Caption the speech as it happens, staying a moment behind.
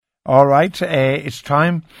All right, it's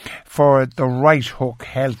time for the Right Hook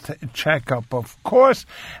Health Checkup, of course,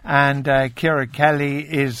 and Ciara Kelly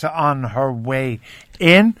is on her way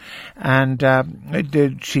in, and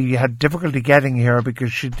she had difficulty getting here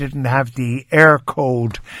because she didn't have the air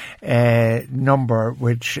code number,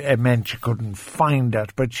 which meant she couldn't find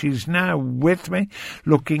it. But she's now with me,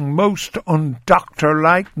 looking most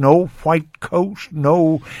undoctor-like, no white coat,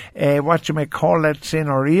 no what you may call it in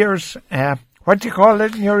her ears. What do you call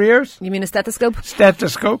it in your ears? You mean a stethoscope?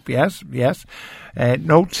 Stethoscope, yes.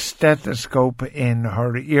 No stethoscope in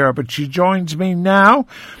her ear, but she joins me now.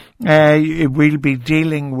 We'll be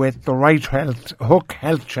dealing with the Right Hook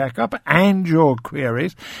Health Checkup and your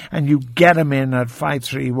queries, and you get them in at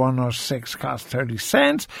 53106, cost 30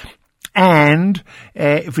 cents. And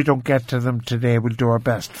if we don't get to them today, we'll do our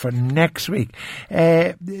best for next week.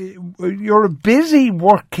 You're a busy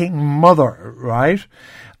working mother, right?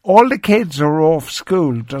 All the kids are off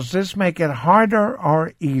school. Does this make it harder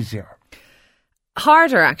or easier?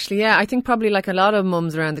 Harder, actually, yeah. I think probably like a lot of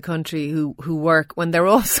mums around the country who work, when they're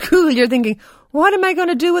off school, you're thinking, what am I going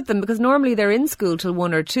to do with them? Because normally they're in school till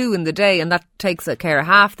 1 or 2 in the day, and that takes care of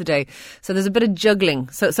half the day. So there's a bit of juggling.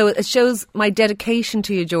 So it shows my dedication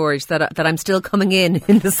to you, George, that I'm still coming in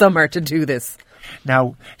the summer to do this.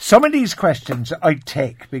 Now, some of these questions I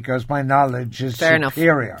take because my knowledge is Fair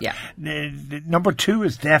superior. Enough. Yeah. Number 2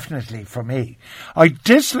 is definitely for me. I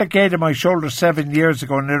dislocated my shoulder 7 years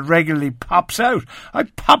ago and it regularly pops out. I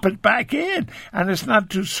pop it back in and it's not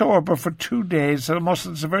too sore, but for 2 days the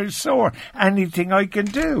muscles are very sore. Anything I can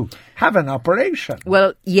do? Have an operation.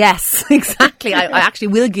 Well, yes, exactly. I actually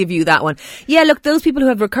will give you that one. Yeah, look, those people who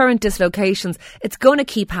have recurrent dislocations, it's going to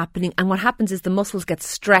keep happening. And what happens is the muscles get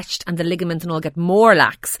stretched and the ligaments and all get more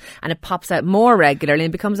lax and it pops out more regularly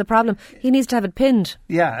and becomes a problem. He needs to have it pinned.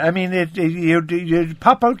 Yeah, I mean, you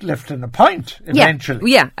pop out lifting a pint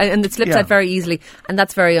eventually. Yeah, and it slips out very easily and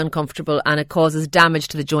that's very uncomfortable and it causes damage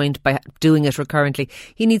to the joint by doing it recurrently.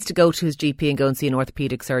 He needs to go to his GP and go and see an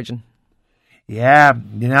orthopaedic surgeon. Yeah,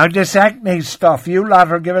 you know, this acne stuff, you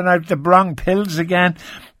lot are giving out the wrong pills again.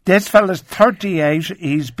 This fella's 38,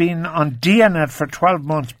 he's been on Dianet for 12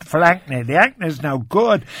 months for acne. The acne is now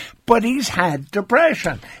good, but he's had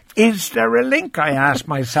depression. Is there a link, I ask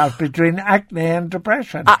myself, between acne and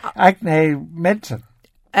depression? Acne medicine.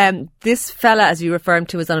 This fella, as you refer him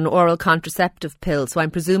to, is on an oral contraceptive pill. So I'm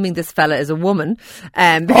presuming this fella is a woman.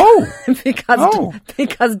 Because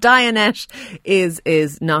Dianet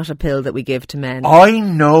is not a pill that we give to men. I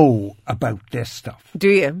know about this stuff. Do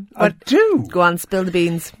you? I do. Go on, spill the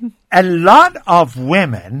beans. A lot of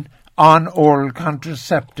women on oral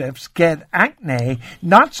contraceptives get acne,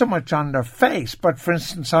 not so much on their face, but for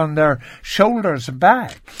instance on their shoulders and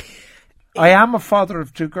back. I am a father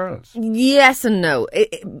of 2 girls. Yes and no.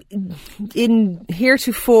 In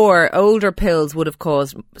heretofore, older pills would have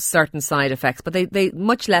caused certain side effects, but they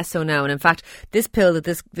much less so now. And in fact, this pill that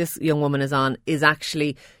this young woman is on is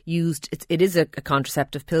actually used. It is a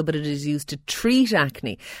contraceptive pill, but it is used to treat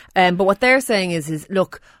acne. But what they're saying is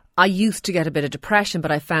look, I used to get a bit of depression,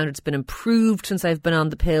 but I found it's been improved since I've been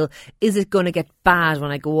on the pill. Is it going to get bad when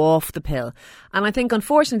I go off the pill? And I think,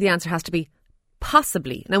 unfortunately, the answer has to be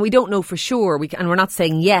possibly. Now, we don't know for sure, and we're not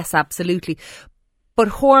saying yes, absolutely, but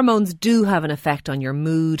hormones do have an effect on your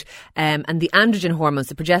mood, and the androgen hormones,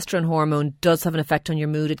 the progesterone hormone, does have an effect on your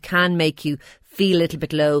mood. It can make you feel a little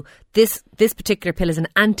bit low. This particular pill is an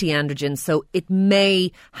anti-androgen, so it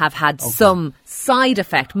may have had some side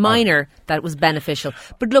effect, minor, that was beneficial.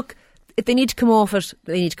 But look, if they need to come off it,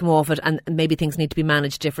 they need to come off it, and maybe things need to be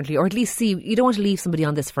managed differently, or at least see, you don't want to leave somebody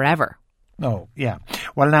on this forever. No, yeah.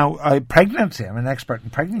 Well, now, pregnancy. I'm an expert in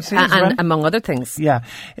pregnancy as well. And among other things. Yeah.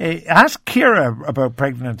 Ask Ciara about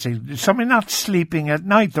pregnancy. Somebody not sleeping at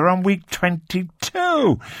night. They're on week 22.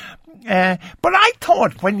 But I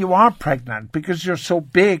thought when you are pregnant, because you're so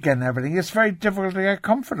big and everything, it's very difficult to get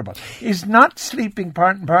comfortable. Is not sleeping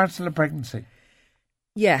part and parcel of pregnancy?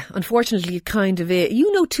 Yeah, unfortunately, it kind of is.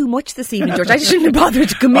 You know too much this evening, George. I shouldn't have bothered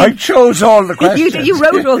to come in. I chose all the questions. you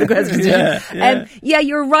wrote all the questions, yeah. Yeah,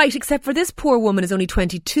 you're right, except for this poor woman is only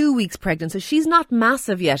 22 weeks pregnant, so she's not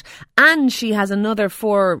massive yet. And she has another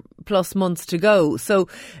 4+ months to go. So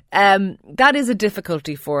that is a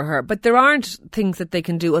difficulty for her. But there aren't things that they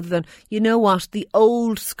can do other than, you know what, the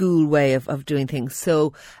old school way of doing things.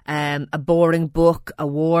 So a boring book, a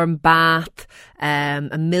warm bath,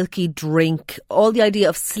 a milky drink, all the ideas idea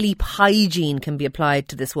of sleep hygiene can be applied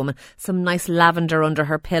to this woman. Some nice lavender under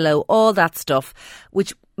her pillow, all that stuff,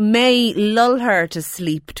 which may lull her to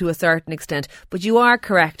sleep to a certain extent. But you are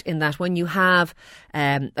correct in that when you have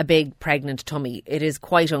a big pregnant tummy, it is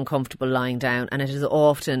quite uncomfortable lying down, and it is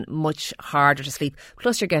often much harder to sleep.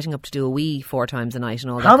 Plus, you're getting up to do a wee 4 times a night and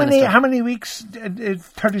all that kind of stuff. How many weeks?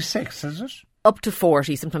 36, is it? Up to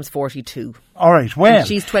 40, sometimes 42. All right, well. And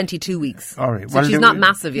she's 22 weeks. All right. So she's not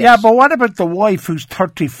massive yet. Yeah, but what about the wife who's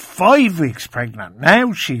 35 weeks pregnant?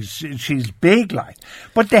 Now she's big, like.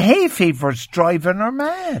 But the hay fever's driving her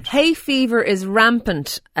mad. Hay fever is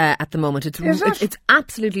rampant at the moment. It's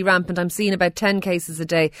absolutely rampant. I'm seeing about 10 cases a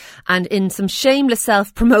day. And in some shameless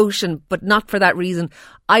self-promotion, but not for that reason,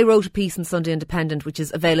 I wrote a piece in Sunday Independent, which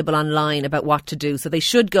is available online, about what to do. So they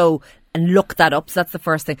should go and look that up. So that's the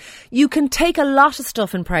first thing. You can take a lot of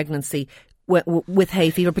stuff in pregnancy with hay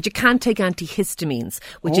fever, but you can't take antihistamines,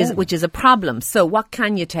 which is a problem. So what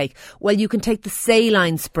can you take? Well, you can take the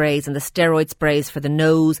saline sprays and the steroid sprays for the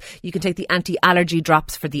nose. You can take the anti-allergy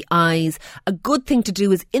drops for the eyes. A good thing to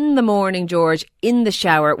do is in the morning, George, in the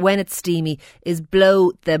shower, when it's steamy, is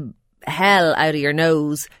blow the hell out of your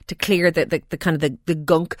nose to clear the kind of the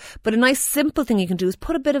gunk. But a nice simple thing you can do is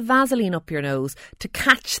put a bit of Vaseline up your nose to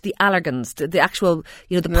catch the allergens, the actual,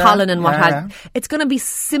 the pollen and what have you. It's going to be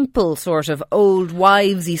simple, sort of old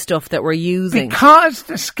wivesy stuff that we're using. Because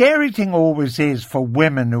the scary thing always is for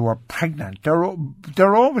women who are pregnant,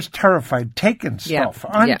 they're always terrified taking stuff,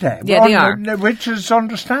 aren't they? Yeah, they are. Which is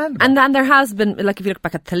understandable. And there has been, like if you look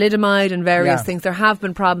back at thalidomide and various things, there have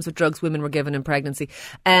been problems with drugs women were given in pregnancy.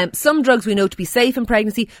 Some drugs we know to be safe in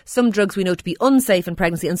pregnancy, some drugs we know to be unsafe in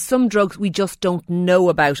pregnancy, and some drugs we just don't know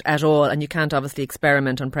about at all, and you can't obviously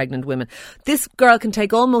experiment on pregnant women. This girl can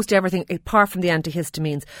take almost everything apart from the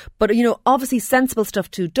antihistamines, but obviously sensible stuff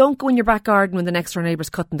too. Don't go in your back garden when the next door neighbour's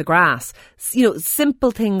cutting the grass.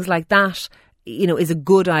 Simple things like that is a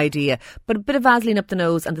good idea. But a bit of Vaseline up the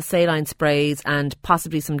nose and the saline sprays and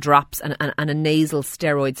possibly some drops and a nasal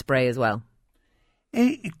steroid spray as well.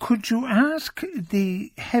 Could you ask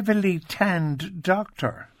the heavily tanned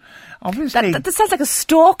doctor? Obviously, that sounds like a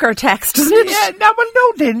stalker text, doesn't it? Yeah, no,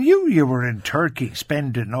 then you were in Turkey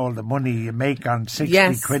spending all the money you make on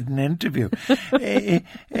 60 quid an interview.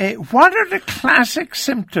 What are the classic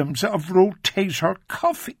symptoms of rotator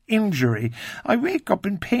cuff injury? I wake up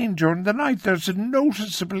in pain during the night. There's a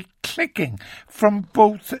noticeable clicking from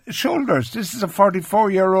both shoulders. This is a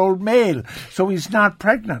 44-year-old male, so he's not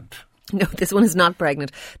pregnant. No, this one is not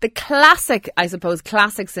pregnant. The classic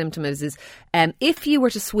symptom is if you were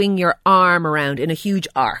to swing your arm around in a huge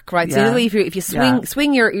arc, right? So if you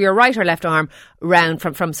swing your right or left arm round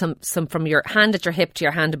from your hand at your hip to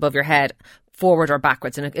your hand above your head, forward or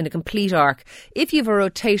backwards in a complete arc. If you have a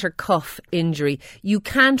rotator cuff injury, you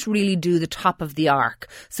can't really do the top of the arc.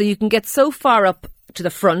 So you can get so far up to the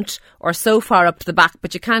front or so far up to the back,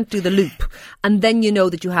 but you can't do the loop, and then you know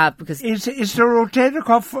that you have, because is the rotator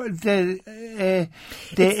cuff the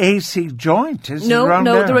AC joint? The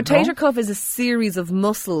rotator cuff is a series of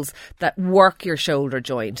muscles that work your shoulder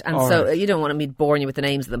joint, and you don't want me boring you with the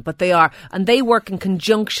names of them, but they are, and they work in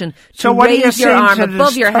conjunction to raise your arm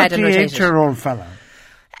above your head and rotate it. 38-year-old fella.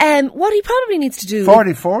 What he probably needs to do,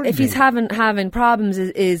 44, if he's having problems,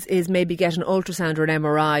 is maybe get an ultrasound or an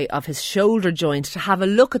MRI of his shoulder joint to have a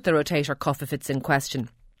look at the rotator cuff if it's in question.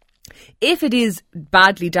 If it is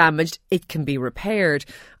badly damaged, it can be repaired.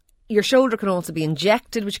 Your shoulder can also be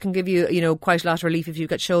injected, which can give you, quite a lot of relief if you've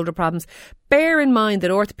got shoulder problems. Bear in mind that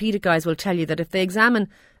orthopaedic guys will tell you that if they examine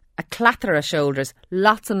a clatter of shoulders,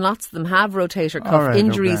 lots and lots of them have rotator cuff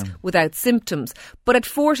injuries without symptoms. But at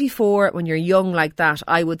 44, when you're young like that,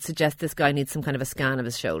 I would suggest this guy needs some kind of a scan of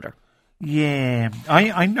his shoulder. Yeah,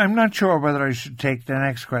 I'm not sure whether I should take the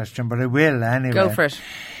next question, but I will anyway. Go for it.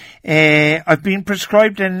 I've been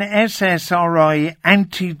prescribed an SSRI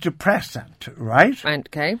antidepressant, right?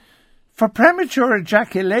 Okay. For premature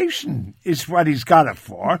ejaculation is what he's got it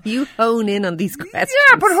for. You hone in on these questions.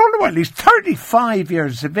 Yeah, but hold on. He's 35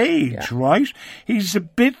 years of age, right? He's a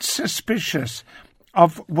bit suspicious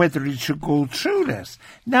of whether he should go through this.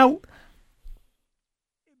 Now,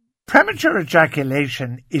 premature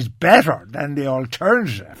ejaculation is better than the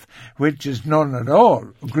alternative, which is none at all.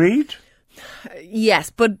 Agreed?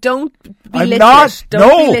 Yes, but don't I'm belittle not. it.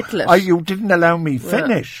 Don't belittle it. You didn't allow me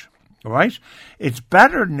finish. Right? It's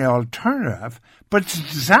better than the alternative, but it's a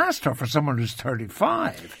disaster for someone who's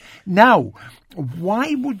 35. Now,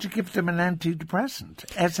 why would you give them an antidepressant,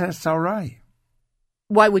 SSRI?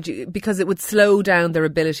 Why would you? Because it would slow down their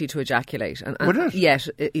ability to ejaculate. Would it? Yes,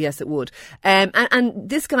 it would. And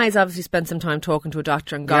this guy's obviously spent some time talking to a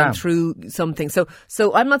doctor and gone through something. So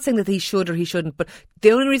I'm not saying that he should or he shouldn't, but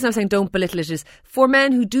the only reason I'm saying don't belittle it is for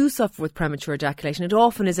men who do suffer with premature ejaculation, it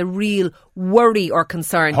often is a real worry or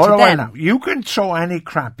concern to them. Hold on now. You can throw any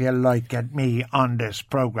crap you like at me on this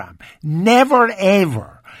programme. Never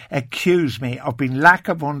ever accuse me of being lack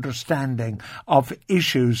of understanding of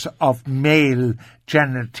issues of male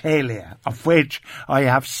genitalia, of which I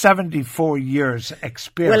have 74 years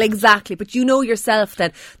experience. Well, exactly. But you know yourself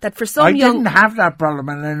that for some I didn't have that problem,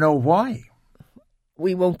 and I know why.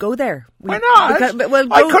 We won't go there. Why not?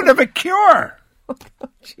 I could have a cure.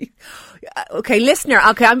 Okay, listener.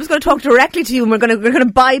 Okay, I'm just going to talk directly to you, and we're going to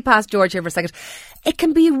bypass George here for a second. It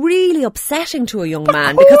can be really upsetting to a young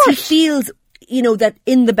man because he feels, you know, that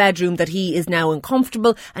in the bedroom that he is now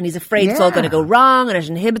uncomfortable and he's afraid it's all going to go wrong, and it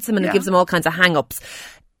inhibits him and it gives him all kinds of hang-ups.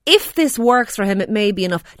 If this works for him, it may be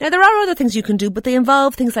enough. Now, there are other things you can do, but they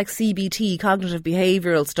involve things like CBT, cognitive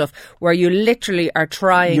behavioural stuff, where you literally are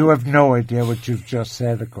trying... You have no idea what you've just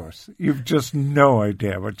said, of course. You've just no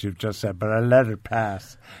idea what you've just said, but I'll let it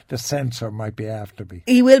pass. The censor might be after me.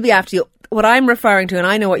 He will be after you. What I'm referring to, and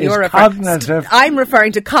I know what you're referring to, I'm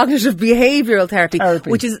referring to cognitive behavioural therapy,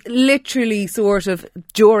 which is literally sort of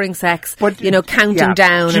during sex, counting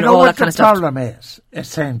down and all that kind of stuff. The problem is,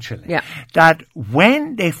 essentially, that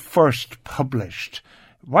when they first published,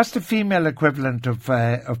 what's the female equivalent of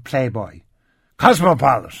Playboy?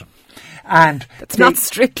 Cosmopolitan. And that's not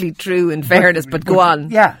strictly true, in fairness, but go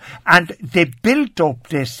on. Yeah, and they built up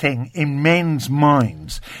this thing in men's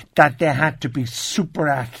minds that they had to be super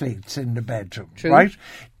athletes in the bedroom, right?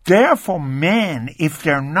 Therefore, men, if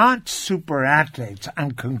they're not super athletes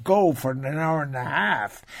and can go for an hour and a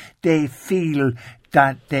half, they feel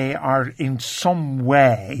that they are in some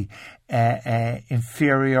way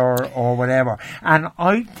inferior or whatever. And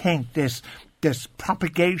I think this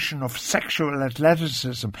propagation of sexual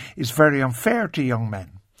athleticism is very unfair to young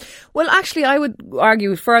men. Well, actually, I would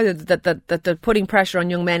argue further that they're putting pressure on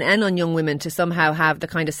young men and on young women to somehow have the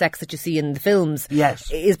kind of sex that you see in the films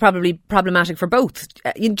is probably problematic for both.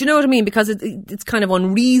 Do you know what I mean? Because it's kind of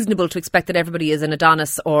unreasonable to expect that everybody is an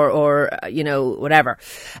Adonis or whatever.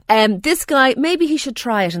 This guy, maybe he should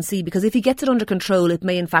try it and see, because if he gets it under control, it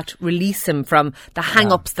may in fact release him from the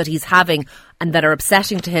hang-ups that he's having and that are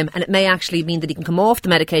upsetting to him, and it may actually mean that he can come off the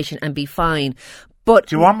medication and be fine. But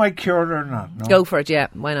do you want my cure or not? No? Go for it, yeah.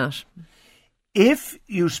 Why not? If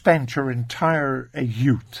you spent your entire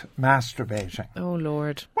youth masturbating... Oh,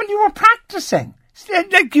 Lord. Well, you were practising.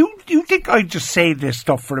 Like, you think I just say this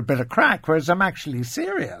stuff for a bit of crack, whereas I'm actually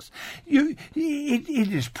serious. It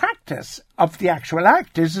is practice of the actual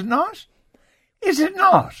act, is it not? Is it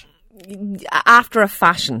not? After a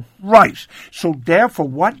fashion. Right. So, therefore,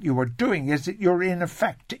 what you are doing is that you're in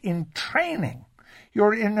effect in training.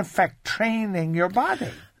 You're in effect training your body.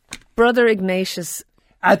 Brother Ignatius.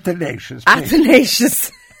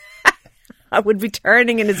 Athanasius. I would be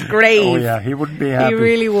turning in his grave. Oh yeah, he wouldn't be happy. He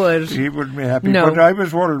really would. He wouldn't be happy. No. But I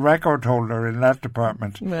was world record holder in that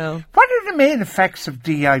department. Well. What are the main effects of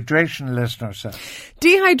dehydration, listeners?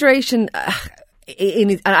 Dehydration...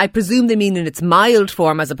 I presume they mean in its mild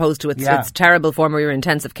form as opposed to its terrible form where you're in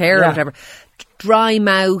intensive care or whatever. Dry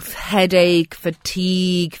mouth, headache,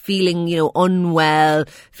 fatigue, feeling, unwell,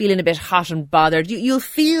 feeling a bit hot and bothered. You'll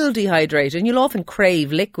feel dehydrated, and you'll often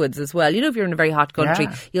crave liquids as well. If you're in a very hot country,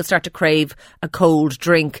 you'll start to crave a cold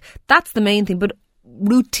drink. That's the main thing. But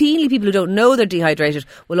routinely, people who don't know they're dehydrated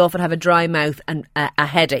will often have a dry mouth and a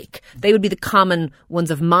headache. They would be the common ones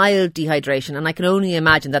of mild dehydration, and I can only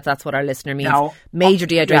imagine that that's what our listener means. Now, major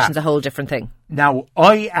dehydration is a whole different thing. Now,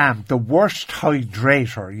 I am the worst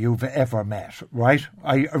hydrator you've ever met, right?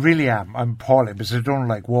 I really am. I'm appalling because I don't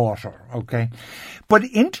like water, okay? But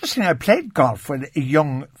interestingly, I played golf with a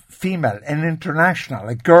young female, an international,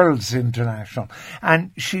 a girls' international,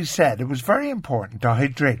 and she said it was very important to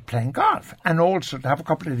hydrate playing golf and also to have a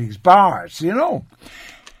couple of these bars,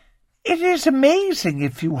 It is amazing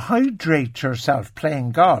if you hydrate yourself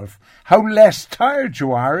playing golf, how less tired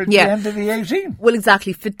you are at the end of the 18. Well,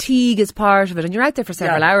 exactly. Fatigue is part of it, and you're out there for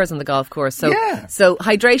several hours on the golf course. So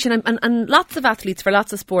hydration, and lots of athletes for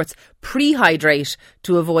lots of sports pre-hydrate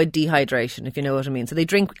to avoid dehydration, if you know what I mean. So they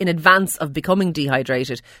drink in advance of becoming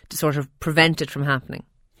dehydrated to sort of prevent it from happening.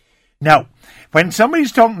 Now, when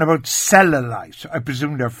somebody's talking about cellulite, I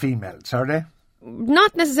presume they're females, are they?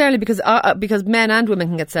 Not necessarily, because men and women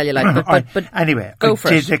can get cellulite, but anyway, go for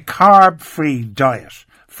it. It's a carb-free diet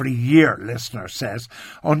for a year, listener says,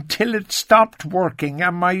 until it stopped working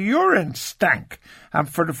and my urine stank. And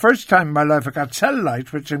for the first time in my life I got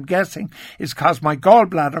cellulite, which I'm guessing is because my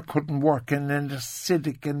gallbladder couldn't work in an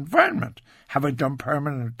acidic environment. Have I done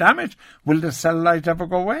permanent damage? Will the cellulite ever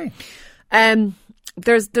go away?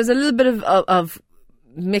 There's a little bit of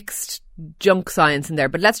mixed junk science in there,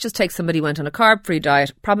 but let's just take somebody who went on a carb-free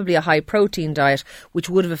diet, probably a high-protein diet, which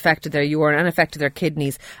would have affected their urine and affected their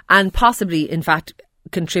kidneys, and possibly, in fact,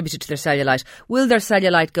 contributed to their cellulite. Will their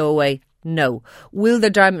cellulite go away? No. Will their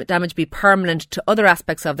damage be permanent to other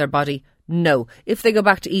aspects of their body? No. If they go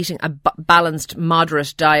back to eating a balanced,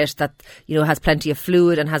 moderate diet that, has plenty of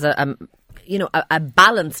fluid and has a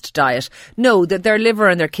balanced diet. No, that their liver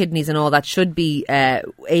and their kidneys and all that should be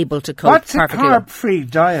able to cope What's perfectly. What's a carb-free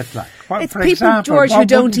diet like? It's people, example, George, who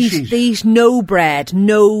don't eat. They eat no bread,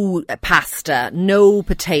 no pasta, no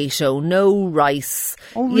potato, no rice.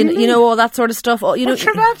 Oh, really? All that sort of stuff.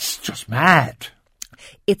 Sure, that's just mad.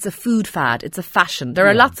 It's a food fad. It's a fashion. There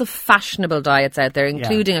are lots of fashionable diets out there,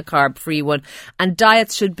 including a carb-free one. And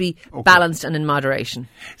diets should be balanced and in moderation.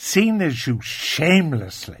 Seeing as you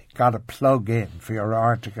shamelessly got a plug in for your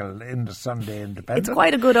article in the Sunday Independent. It's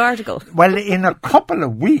quite a good article. Well, in a couple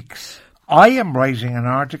of weeks, I am writing an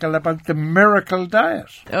article about the miracle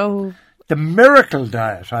diet. Oh. The miracle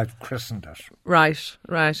diet, I've christened it. Right.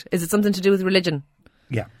 Is it something to do with religion?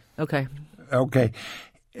 Yeah. Okay.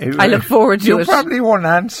 I look forward to it. You probably won't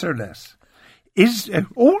answer this.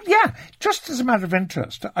 Just as a matter of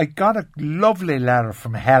interest, I got a lovely letter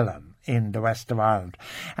from Helen in the west of Ireland,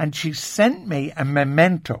 and she sent me a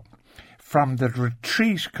memento from the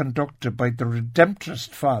retreat conducted by the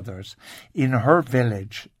Redemptorist Fathers in her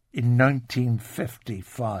village in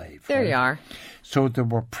 1955. There you are. So there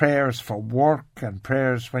were prayers for work and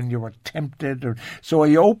prayers when you were tempted. So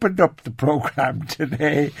I opened up the programme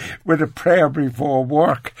today with a prayer before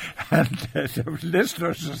work, and the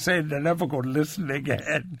listeners are saying they're never going to listen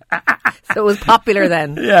again. So it was popular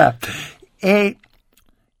then. Yeah.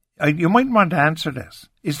 You might want to answer this.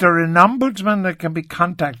 Is there an ombudsman that can be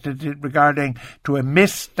contacted regarding to a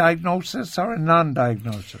misdiagnosis or a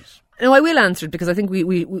non-diagnosis? No, I will answer it because I think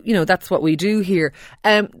we that's what we do here.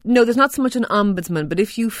 No, there's not so much an ombudsman, but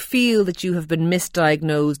if you feel that you have been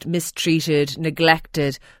misdiagnosed, mistreated,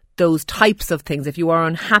 neglected, those types of things, if you are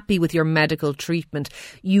unhappy with your medical treatment,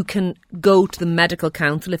 you can go to the medical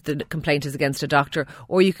council if the complaint is against a doctor,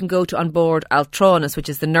 or you can go to An Bord Altronas, which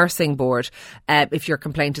is the nursing board, if your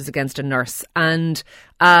complaint is against a nurse. And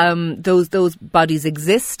those bodies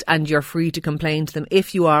exist, and you're free to complain to them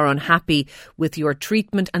if you are unhappy with your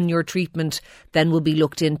treatment, and your treatment then will be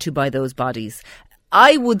looked into by those bodies.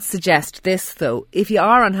 I would suggest this, though. If you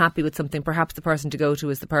are unhappy with something, perhaps the person to go to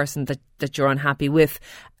is the person that you're unhappy with,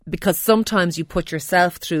 because sometimes you put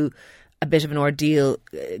yourself through a bit of an ordeal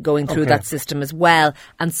going through that system as well,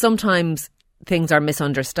 and sometimes things are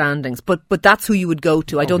misunderstandings. But that's who you would go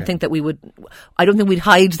to. I don't think we'd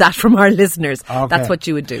hide that from our listeners. Okay. That's what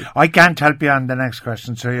you would do. I can't help you on the next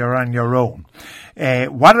question, so you're on your own.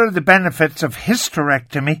 What are the benefits of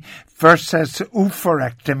hysterectomy versus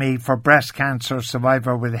oophorectomy for breast cancer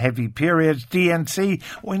survivor with heavy periods? DNC.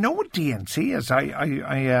 I know what DNC is.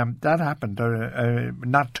 That happened,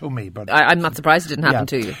 not to me, but I'm not surprised it didn't happen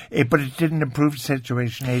to you. But it didn't improve the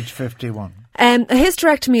situation age 51. A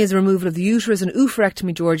hysterectomy is a removal of the uterus, and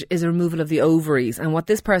oophorectomy, George, is a removal of the ovaries. And what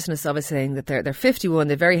this person is obviously saying that they're 51,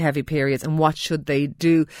 they're very heavy periods, and what should they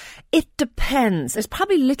do? It depends. There's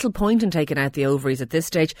probably little point in taking out the ovaries at this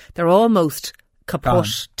stage. They're almost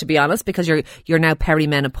kaput, to be honest, because you're now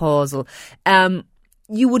perimenopausal.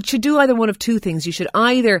 You should do either one of two things. You should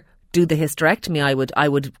either do the hysterectomy, I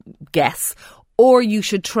would guess, or you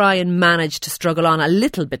should try and manage to struggle on a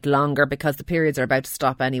little bit longer because the periods are about to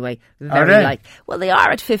stop anyway. Well, they are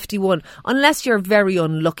at 51, unless you're very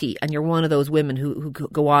unlucky and you're one of those women who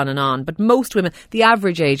go on and on. But most women, the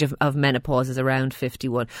average age of menopause is around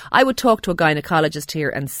 51. I would talk to a gynecologist here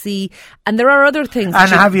and see. And there are other things. And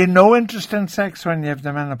have you no interest in sex when you have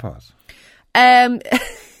the menopause?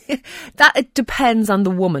 That it depends on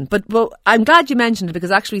the woman, but I'm glad you mentioned it,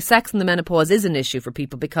 because actually sex in the menopause is an issue for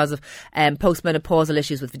people because of postmenopausal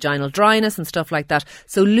issues with vaginal dryness and stuff like that.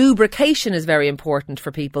 So lubrication is very important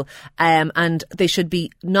for people, and they should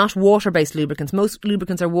be not water-based lubricants. Most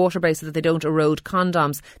lubricants are water-based so that they don't erode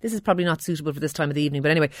condoms. This is probably not suitable for this time of the evening,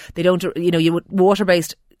 but anyway, they don't. You would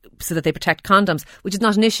water-based so that they protect condoms, which is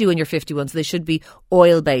not an issue when you're 51, so they should be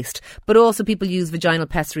oil-based. But also people use vaginal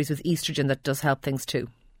pessaries with estrogen that does help things too.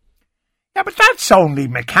 Yeah, but that's only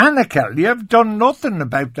mechanical. You've done nothing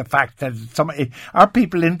about the fact that are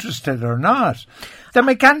people interested or not. The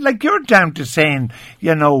like you're down to saying,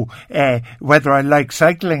 whether I like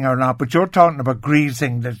cycling or not, but you're talking about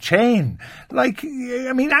greasing the chain. Like,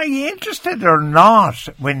 I mean, are you interested or not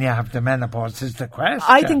when you have the menopause is the question.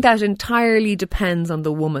 I think that entirely depends on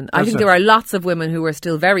the woman. I think there are lots of women who are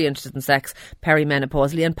still very interested in sex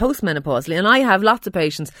perimenopausally and postmenopausally. And I have lots of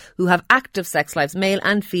patients who have active sex lives, male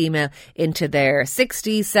and female, into their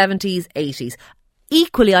 60s, 70s, 80s.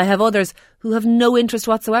 Equally, I have others who have no interest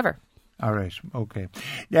whatsoever. All right, okay.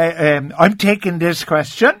 I'm taking this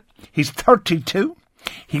question. He's 32.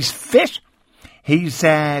 He's fit. His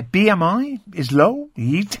BMI is low.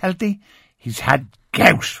 He eats healthy. He's had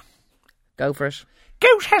gout. Go for it.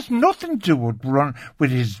 Gout has nothing to do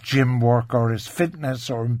with his gym work or his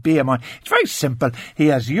fitness or BMI. It's very simple. He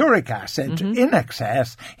has uric acid in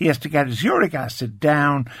excess. He has to get his uric acid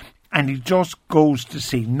down, and he just goes to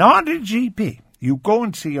see, not a GP. You go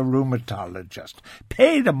and see a rheumatologist,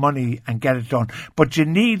 pay the money and get it done. But you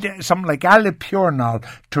need something like allopurinol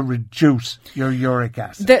to reduce your uric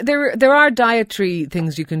acid. There are dietary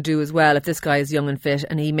things you can do as well if this guy is young and fit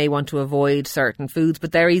and he may want to avoid certain foods,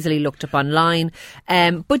 but they're easily looked up online.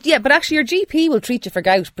 But actually your GP will treat you for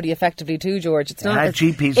gout pretty effectively too, George.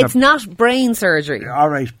 It's not brain surgery. All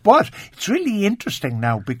right, but it's really interesting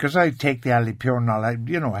now because I take the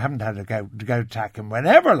allopurinol. I haven't had a gout attack in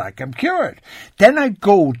whenever, I'm cured. Then I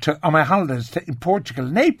go on my holidays in Portugal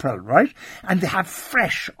in April, right? And they have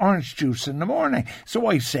fresh orange juice in the morning. So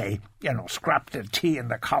I say, scrap the tea and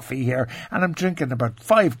the coffee here, and I'm drinking about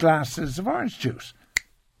 5 glasses of orange juice.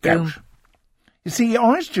 Gout. You see,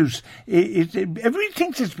 orange juice, everybody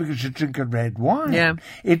thinks it's because you're drinking red wine. Yeah.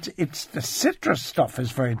 It's the citrus stuff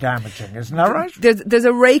is very damaging, isn't that right? There's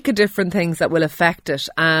a rake of different things that will affect it.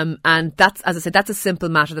 And that's, as I said, that's a simple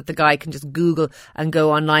matter that the guy can just Google and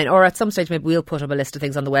go online. Or at some stage, maybe we'll put up a list of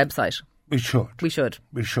things on the website. We should.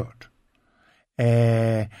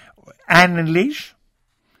 Anne and Leash,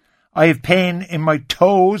 I have pain in my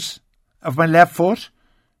toes of my left foot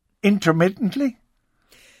intermittently.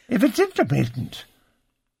 If it's intermittent.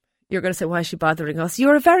 You're going to say, why is she bothering us?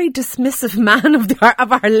 You're a very dismissive man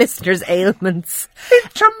of our listeners' ailments.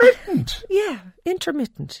 Intermittent? Yeah,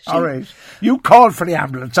 intermittent. All right. You call for the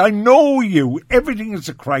ambulance. I know you. Everything is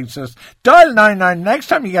a crisis. Dial 99. Next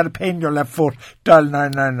time you get a pain in your left foot, dial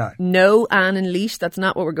 999. No, Anne and Leash, that's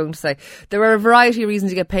not what we're going to say. There are a variety of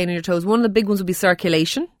reasons you get pain in your toes. One of the big ones would be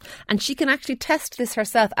circulation. And she can actually test this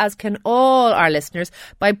herself, as can all our listeners,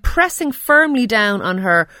 by pressing firmly down on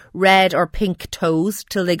her red or pink toes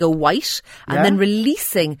till they go white, and then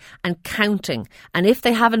releasing and counting. And if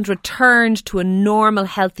they haven't returned to a normal,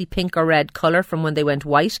 healthy pink or red colour from when they went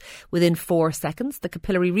white, within 4 seconds, the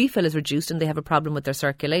capillary refill is reduced and they have a problem with their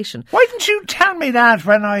circulation. Why didn't you tell me that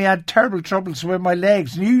when I had terrible troubles with my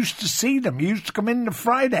legs? And you used to see them. You used to come in on a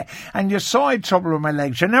Friday and you saw I had trouble with my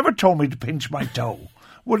legs. You never told me to pinch my toe.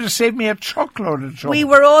 Would have saved me a truckload of trouble.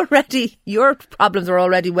 Your problems were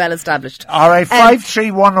already well established. All right,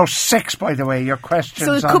 53106, by the way, your questions.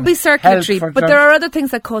 So it could be circulatory, but there are other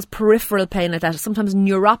things that cause peripheral pain like that. Sometimes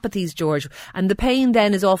neuropathies, George, and the pain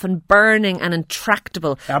then is often burning and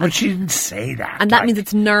intractable. Yeah, but she didn't say that. And that means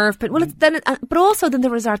it's nerve pain. Well, but also then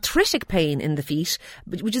there is arthritic pain in the feet,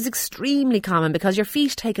 which is extremely common because your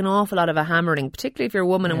feet take an awful lot of a hammering, particularly if you're a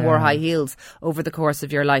woman and wore high heels over the course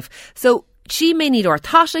of your life. So she may need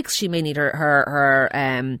orthotics. She may need her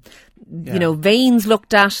veins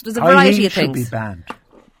looked at. There's a variety of things. Should be banned.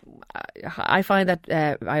 I find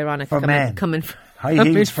that ironic for men. Coming high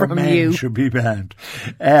heels for from men you. Should be banned.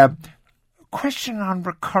 Question on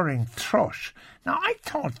recurring thrush. Now, I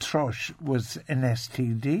thought thrush was an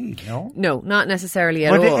STD. No, not necessarily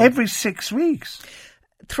at all. But every 6 weeks.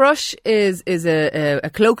 Thrush is a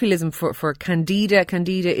colloquialism for candida.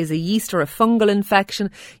 Candida is a yeast or a fungal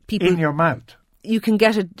infection. In your mouth. You can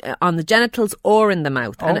get it on the genitals or in the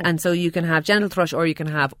mouth. And so you can have genital thrush or you can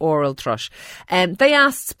have oral thrush. They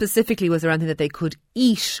asked specifically, was there anything that they could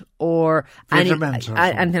eat or anything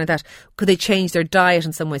like that? Could they change their diet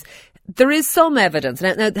in some ways? There is some evidence.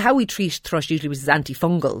 Now, how we treat thrush usually is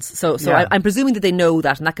antifungals. So I'm presuming that they know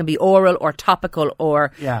that, and that can be oral or topical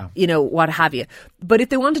or, what have you. But if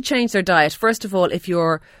they want to change their diet, first of all, if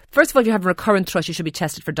you have recurrent thrush, you should be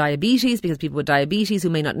tested for diabetes, because people with diabetes who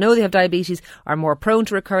may not know they have diabetes are more prone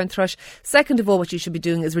to recurrent thrush. Second of all, what you should be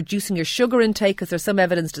doing is reducing your sugar intake, because there's some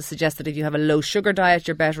evidence to suggest that if you have a low sugar diet,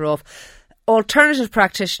 you're better off. Alternative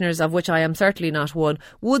practitioners, of which I am certainly not one,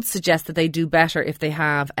 would suggest that they do better if they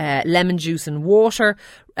have lemon juice and water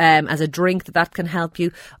as a drink, that can help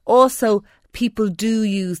you. Also, people do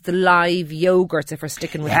use the live yogurts if we're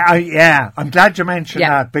sticking with Yeah, I'm glad you mentioned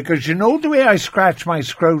Yeah. that, because you know the way I scratch my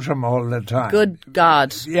scrotum all the time. Good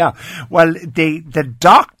God. Yeah, well, the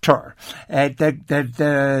doctor,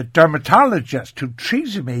 the dermatologist who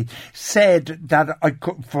treated me said that I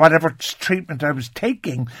could, for whatever treatment I was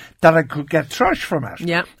taking, that I could get thrush from it.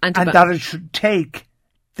 Yeah, and that I should take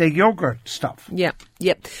the yogurt stuff. Yeah,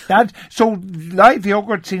 yeah. So live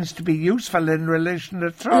yogurt seems to be useful in relation to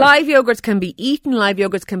thrush. Live yogurts can be eaten, live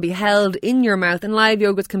yogurts can be held in your mouth, and live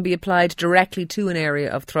yogurts can be applied directly to an area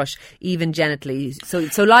of thrush, even genitally.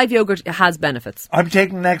 So live yogurt has benefits. I'm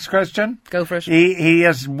taking the next question. Go for it. He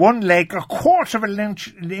has one leg a quarter of an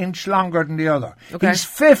inch longer than the other. Okay. He's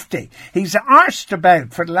 50. He's arsed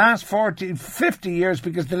about for the last 50 years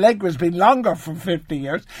because the leg has been longer for 50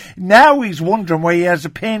 years. Now he's wondering why he has a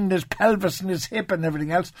pain in his pelvis and his hip and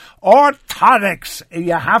everything else. Orthotics,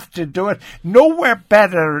 you have to do it. Nowhere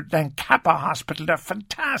better than Kappa Hospital. They're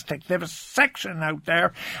fantastic. They have a section out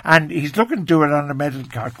there, and he's looking to do it on the medical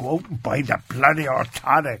card. Go out and buy the bloody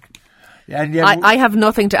orthotic. And I have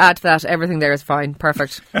nothing to add to that. Everything there is fine.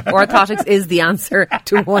 Perfect. Orthotics is the answer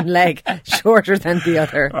to one leg, shorter than the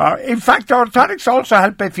other. In fact, orthotics also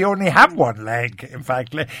help if you only have one leg. In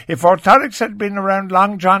fact, if orthotics had been around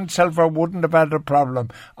long, John Silver wouldn't have had a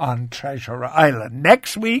problem on Treasure Island.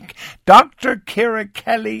 Next week, Dr. Ciara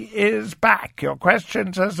Kelly is back. Your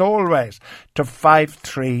questions, as always, to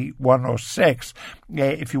 53106.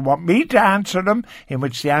 If you want me to answer them, in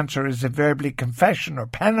which the answer is invariably confession or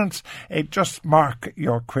penance, just mark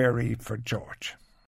your query for George.